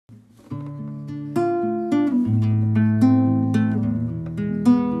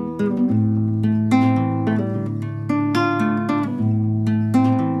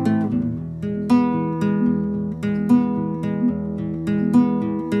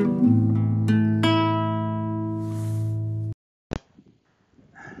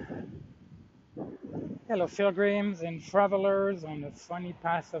fellow pilgrims and travelers on the funny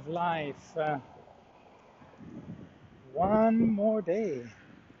path of life. One more day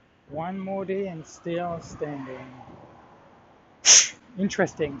and still standing.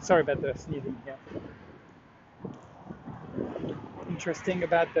 Interesting. Sorry about the sneezing here. Interesting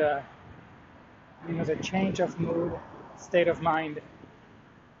about the change of mood, state of mind.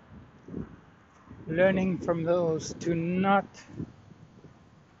 Learning from those to not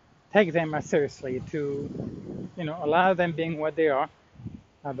take them as seriously, to allow them being what they are.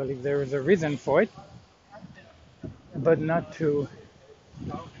 I believe there is a reason for it, but not to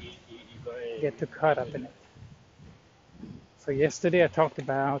get too caught up in it. So yesterday I talked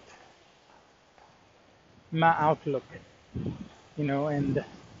about my outlook, and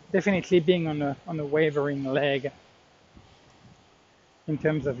definitely being on a wavering leg in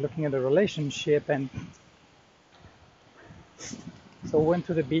terms of looking at the relationship. And so went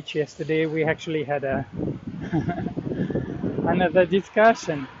to the beach yesterday. We actually had another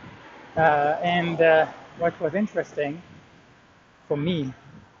discussion, and what was interesting for me,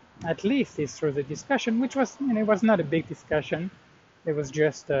 at least, is through the discussion, which was, it was not a big discussion. It was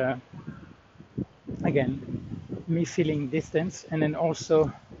just, again, me feeling distance, and then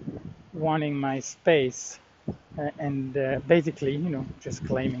also wanting my space, and basically, just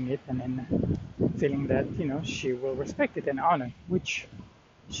claiming it, and then feeling that, she will respect it and honor, which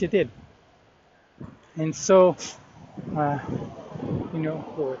she did. And so, we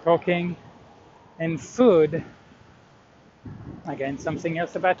were talking, and food, again, something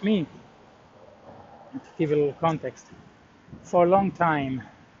else about me, to give a little context. For a long time,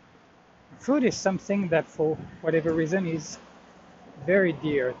 food is something that, for whatever reason, is very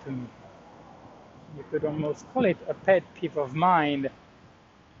dear to me. You could almost call it a pet peeve of mine,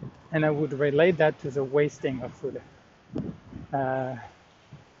 and I would relate that to the wasting of food.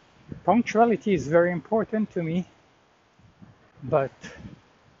 Punctuality is very important to me, but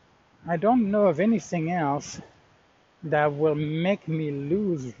I don't know of anything else that will make me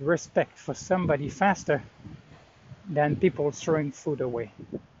lose respect for somebody faster than people throwing food away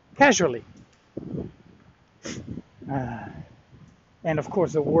casually. And of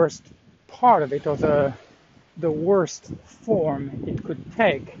course, the worst part of it, or the worst form it could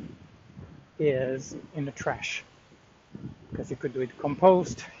take, is in the trash. Because you could do it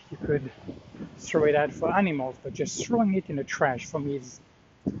compost, you could throw it out for animals, but just throwing it in the trash for me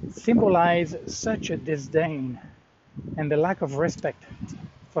symbolizes such a disdain and the lack of respect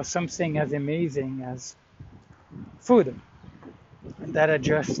for something as amazing as food, that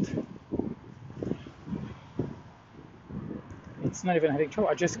it's not even having trouble.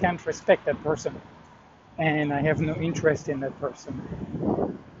 I just can't respect that person, and I have no interest in that person.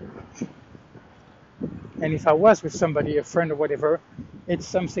 And if I was with somebody, a friend or whatever, it's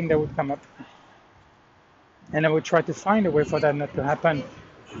something that would come up, and I would try to find a way for that not to happen.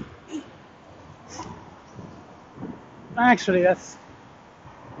 Actually, it's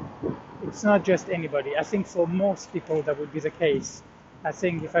not just anybody. I think for most people that would be the case. I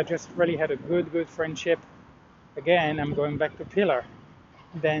think if I just really had a good friendship, again, I'm going back to pillar,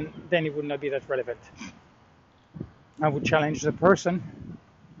 then it would not be that relevant. I would challenge the person,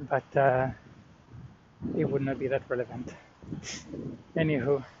 but it would not be that relevant.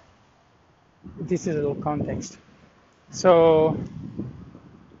 Anywho, this is a little context. So,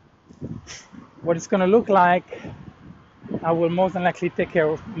 what it's going to look like, I will more than likely take care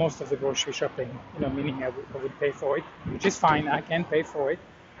of most of the grocery shopping, meaning I would pay for it, which is fine. I can pay for it.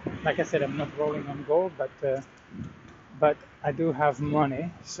 Like I said, I'm not rolling on gold, but I do have money.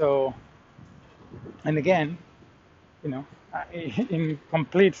 So, and again, in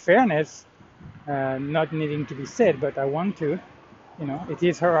complete fairness, not needing to be said, but I want to, it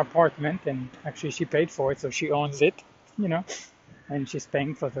is her apartment, and actually she paid for it, so she owns it, and she's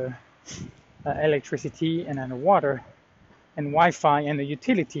paying for the electricity and then the water and Wi-Fi and the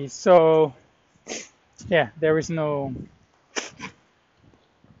utilities. So, yeah, there is no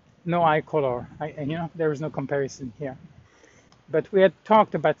eye color. There is no comparison here. But we had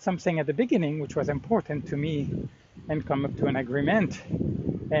talked about something at the beginning which was important to me, and come up to an agreement.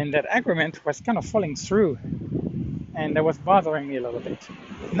 And that agreement was kind of falling through, and that was bothering me a little bit.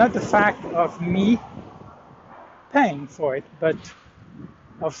 Not the fact of me paying for it, but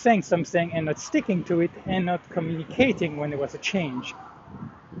of saying something and not sticking to it, and not communicating when there was a change.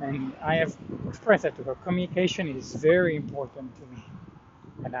 And I have expressed that to her. Communication is very important to me.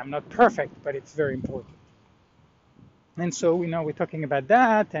 And I'm not perfect, but it's very important. And so, we're talking about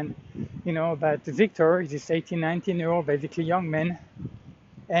that, and, about Victor, this 18, 19-year-old, basically young man.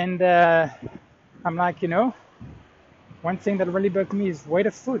 And I'm like, one thing that really bugged me is weight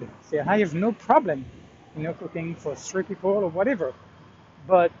of food. See, I have no problem cooking for 3 people or whatever.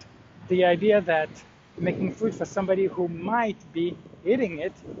 But the idea that making food for somebody who might be eating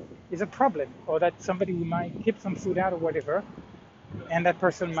it is a problem, or that somebody who might keep some food out or whatever, and that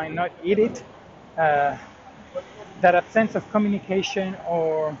person might not eat it, uh, that absence of communication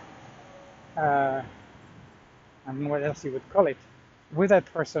or uh, I don't know what else you would call it, with that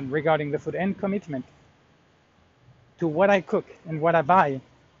person regarding the food and commitment to what I cook and what I buy,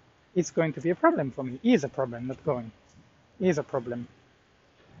 it's going to be a problem for me. Is a problem, not going. Is a problem.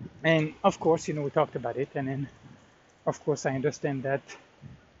 And of course, we talked about it, and then of course I understand that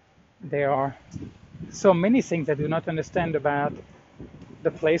there are so many things I do not understand about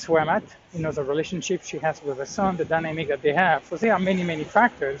the place where I'm at, the relationship she has with her son, the dynamic that they have. So there are many, many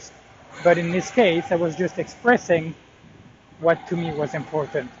factors. But in this case, I was just expressing what to me was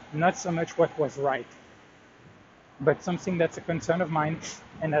important, not so much what was right, but something that's a concern of mine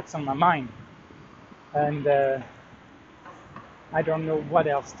and that's on my mind. And I don't know what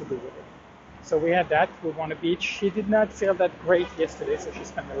else to do with it. So we had that. We were on a beach. She did not feel that great yesterday, so she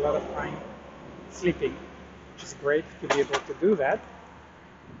spent a lot of time sleeping, which is great to be able to do that.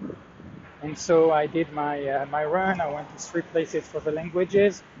 And so I did my run. I went to 3 places for the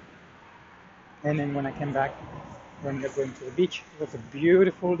languages. And then when I came back, we ended up going to the beach. It was a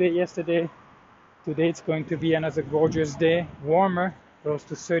beautiful day yesterday. Today it's going to be another gorgeous day, warmer, close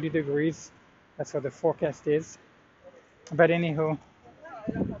to 30 degrees. That's what the forecast is. But anyhow,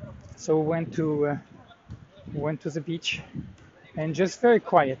 so we went to the beach, and just very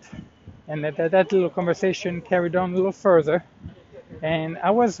quiet. And that little conversation carried on a little further. And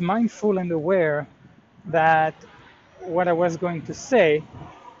I was mindful and aware that what I was going to say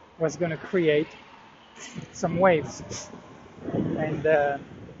was going to create some waves. And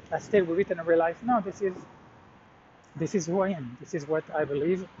I stayed with it, and I realized, no, this is who I am. This is what I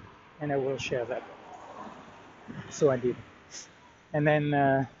believe, and I will share that. So I did. And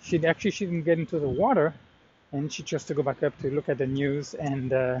then she didn't get into the water, and she chose to go back up to look at the news and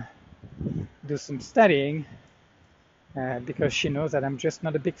do some studying because she knows that I'm just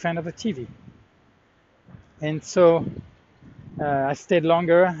not a big fan of the TV. And so I stayed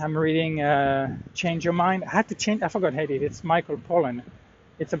longer. I'm reading Change Your Mind. I forgot how it is. It's Michael Pollan.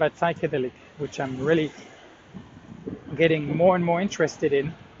 It's about psychedelic, which I'm really getting more and more interested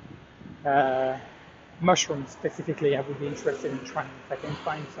in. Mushrooms specifically, I would be interested in trying if I can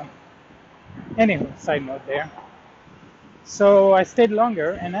find some. Anyway, side note there. So I stayed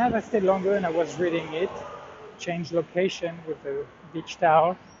longer, and as I stayed longer and I was reading it, changed location with the beach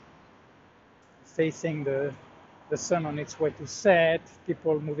towel, facing the sun on its way to set,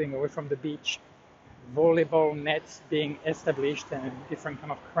 people moving away from the beach, volleyball nets being established, and a different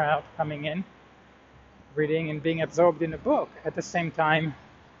kind of crowd coming in, reading and being absorbed in a book. At the same time,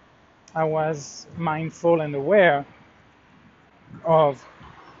 I was mindful and aware of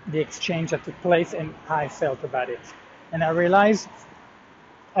the exchange that took place and how I felt about it. And I realized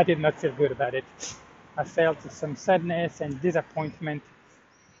I did not feel good about it. I felt some sadness and disappointment,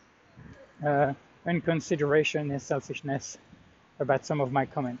 inconsideration and selfishness about some of my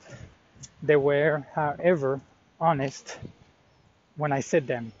comments. They were, however, honest when I said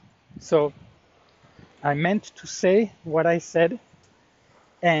them. So I meant to say what I said,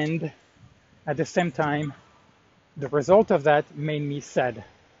 and at the same time, the result of that made me sad.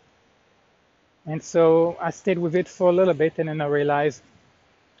 And so I stayed with it for a little bit, and then I realized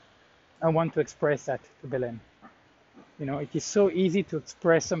I want to express that to Belen. It is so easy to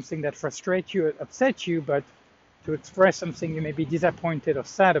express something that frustrates you, upsets you, but to express something you may be disappointed or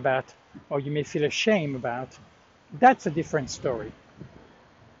sad about, or you may feel ashamed about, that's a different story.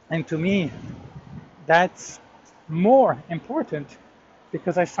 And to me, that's more important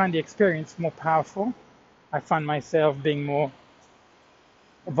because I find the experience more powerful. I find myself being more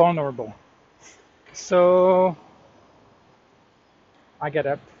vulnerable. So I get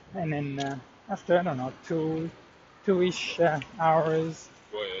up, and then after, I don't know, two-ish hours,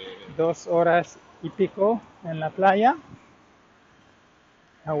 2 horas y pico en la playa,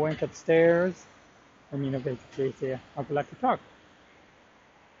 I went upstairs, and basically I would like to talk.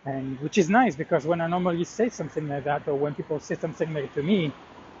 And which is nice, because when I normally say something like that, or when people say something like to me,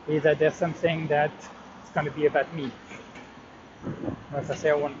 is that there's something that is going to be about me. If I say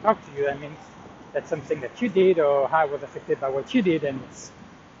I want to talk to you, that means that's something that you did, or how I was affected by what you did, and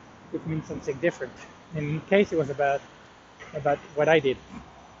it means something different. In case it was about what I did.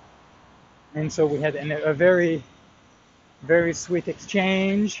 And so we had a very, very sweet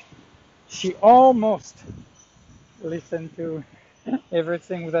exchange. She almost listened to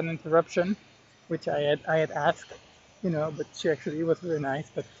everything without interruption, which I had asked, but she actually was very nice.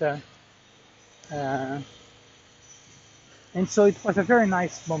 But Uh, and so it was a very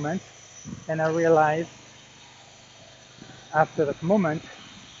nice moment. And I realized after that moment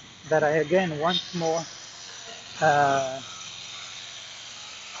that I again once more uh,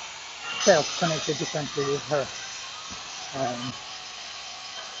 felt connected differently with her. Um,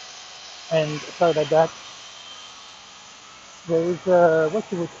 and so that there is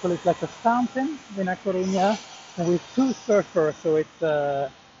what you would call it, like a fountain in A Coruña with two surfers. So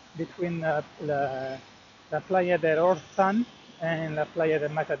it's between la Playa del Orzan and la Playa del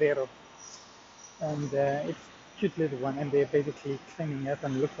Matadero. And it's a cute little one. And they're basically cleaning up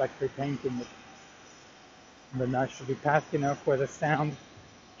and look like repainting it. The night should be fast enough where the sound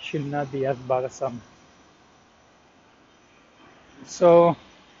should not be as bothersome. So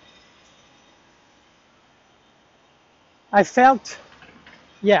I felt,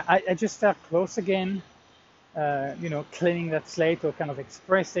 yeah, I just felt close again, cleaning that slate or kind of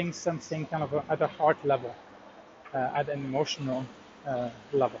expressing something kind of at a heart level, at an emotional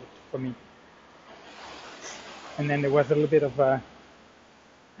level for me. And then there was a little bit of,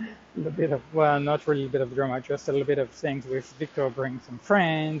 well, not really a bit of drama, just a little bit of things with Victor bringing some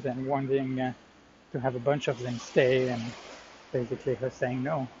friends and wanting to have a bunch of them stay, and basically her saying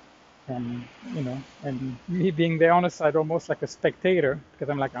no. And, and me being there on the side almost like a spectator, because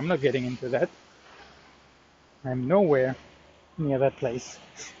I'm like, I'm not getting into that. I'm nowhere near that place.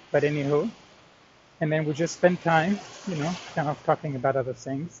 But anywho, and then we just spent time, kind of talking about other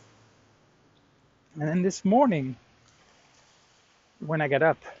things. And then this morning, when I got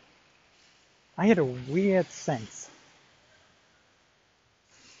up, I had a weird sense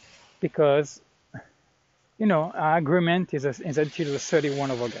because, our agreement is until the 31st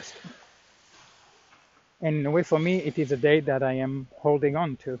of August. And in a way, for me, it is a date that I am holding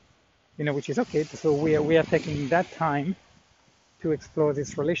on to, which is okay. So we are taking that time to explore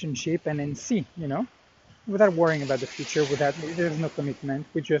this relationship and then see, without worrying about the future, there's no commitment.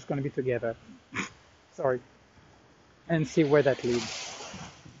 We're just going to be together. Sorry. And see where that leads.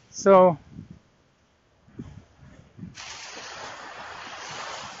 So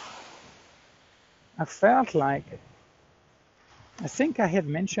I felt like, I think I had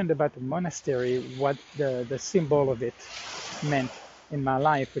mentioned about the monastery, what the symbol of it meant in my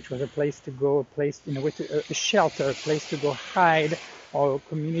life, which was a place to go, a place, a shelter, a place to go hide, or a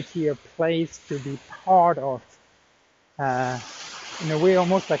community, a place to be part of, in a way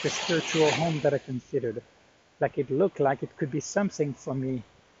almost like a spiritual home that I considered. Like it looked like it could be something for me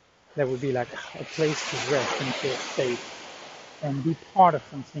that would be like a place to rest and feel safe and be part of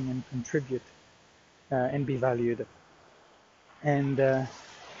something and contribute and be valued. And the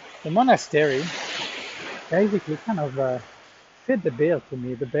monastery basically kind of fit the bill to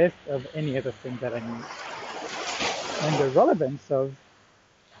me, the best of any other thing that I need. And the relevance of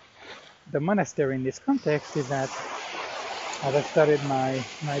the monastery in this context is that as I started my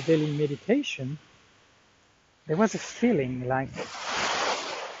daily meditation, there was a feeling like,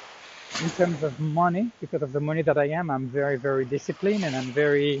 in terms of money, because of the money that I am, I'm very, very disciplined and I'm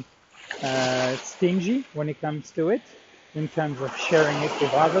very stingy when it comes to it, in terms of sharing it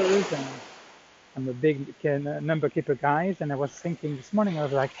with others. And I'm a big number keeper guy. And I was thinking this morning, I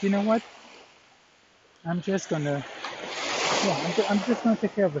was like, you know what? I'm just gonna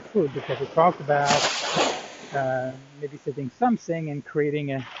take care of the food, because we talked about maybe setting something and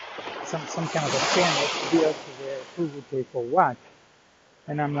creating some kind of a fairness deal to where who would pay for what.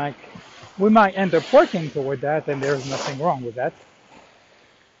 And I'm like, we might end up working toward that, and there's nothing wrong with that.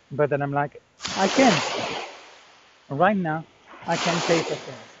 But then I'm like, right now, I can pay for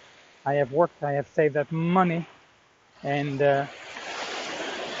things. I have worked, I have saved that money, and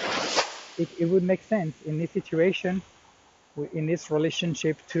it would make sense in this situation, in this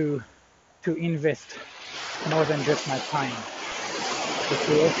relationship, to invest more than just my time, but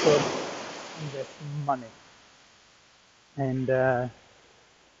to also invest money. And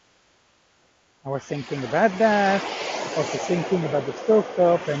I was thinking about that, also thinking about the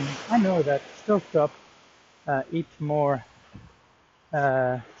stovetop, and I know that stovetop eat more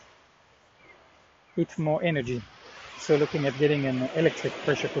energy. So looking at getting an electric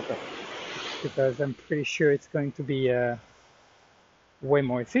pressure cooker, because I'm pretty sure it's going to be way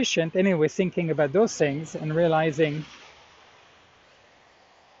more efficient. Anyway, thinking about those things and realizing,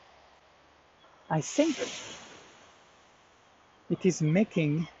 I think it is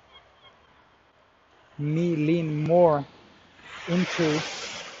making me lean more into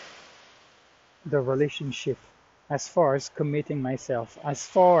the relationship, as far as committing myself, as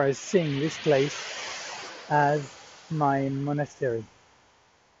far as seeing this place as my monastery.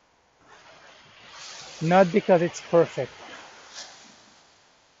 Not because it's perfect,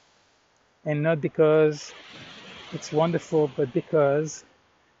 and not because it's wonderful, but because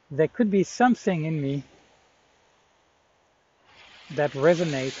there could be something in me that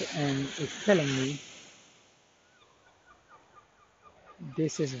resonates and is telling me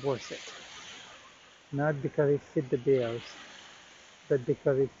this is worth it. Not because it fit the bills, but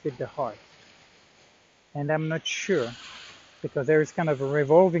because it fit the heart. And I'm not sure because there is kind of a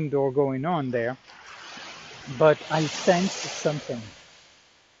revolving door going on there, but I sense something,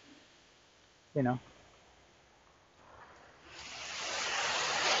 you know.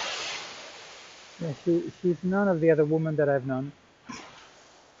 Yeah, she's none of the other women that I've known.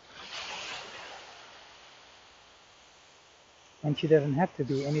 And she doesn't have to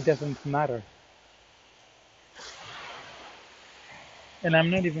be, and it doesn't matter. And I'm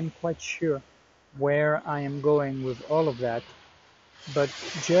not even quite sure where I am going with all of that, but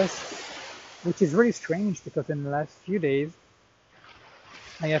just, which is really strange because in the last few days,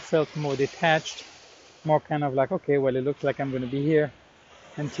 I have felt more detached, more kind of like, okay, well, it looks like I'm going to be here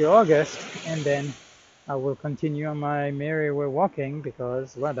until August, and then I will continue on my merry way walking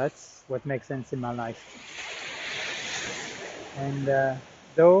because, well, that's what makes sense in my life. And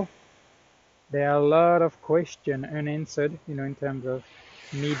though there are a lot of questions unanswered, in terms of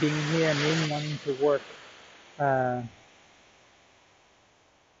me being here, me wanting to work, uh,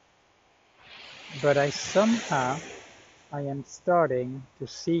 but I am starting to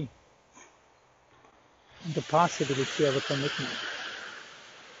see the possibility of a commitment,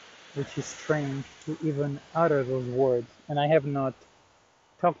 which is strange to even utter those words. And I have not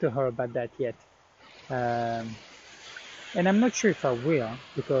talked to her about that yet. Um, and I'm not sure if I will,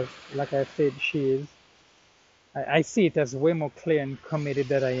 because, like I said, I see it as way more clear and committed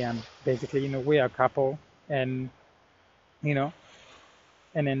that I am. Basically, we are a couple, and, you know,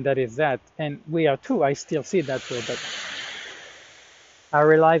 and then that is that. And we are two, I still see it that way, but I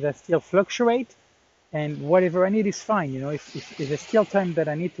realize I still fluctuate, and whatever I need is fine. If there's still time that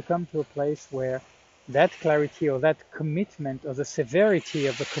I need to come to a place where that clarity or that commitment or the severity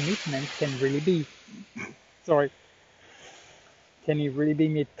of the commitment sorry, can it really be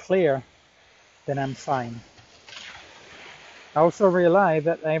made clear, then I'm fine. I also realize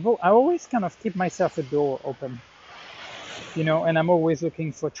that I always kind of keep myself a door open, and I'm always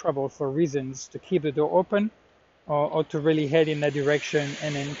looking for trouble, for reasons to keep the door open, or to really head in that direction,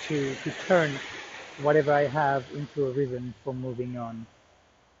 and then to turn whatever I have into a reason for moving on.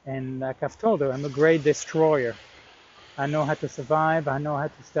 And like I've told her, I'm a great destroyer. I know how to survive, I know how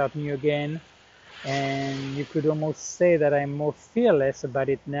to start new again, and you could almost say that I'm more fearless about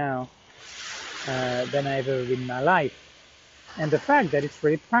it now than I ever in my life. And the fact that it's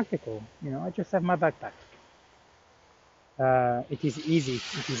really practical, I just have my backpack. It is easy.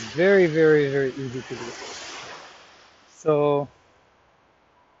 It is very, very, very easy to do. So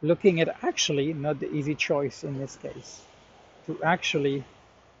looking at actually not the easy choice in this case, to actually,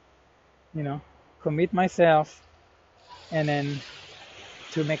 you know, commit myself and then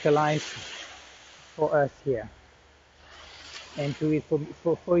to make a life for us here. And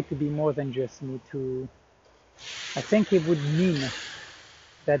for it to be more than just me to, I think it would mean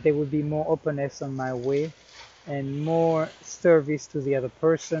that there would be more openness on my way and more service to the other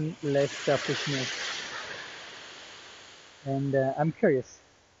person, less selfishness. And I'm curious.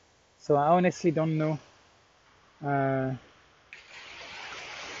 So I honestly don't know uh,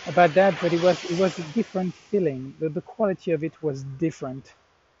 about that, but it was a different feeling. The quality of it was different,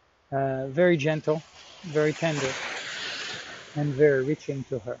 very gentle, very tender, and very reaching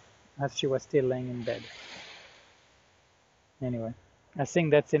to her as she was still laying in bed. Anyway, I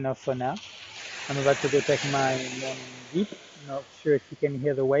think that's enough for now. I'm about to go take my morning dip. Not sure if you can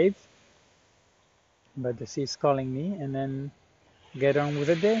hear the waves, but the sea is calling me, and then get on with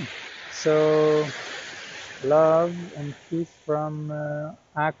the day. So, love and peace from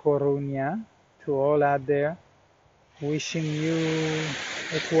A Coruña to all out there. Wishing you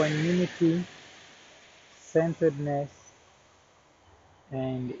equanimity, centeredness,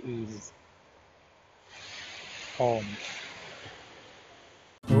 and ease. Home.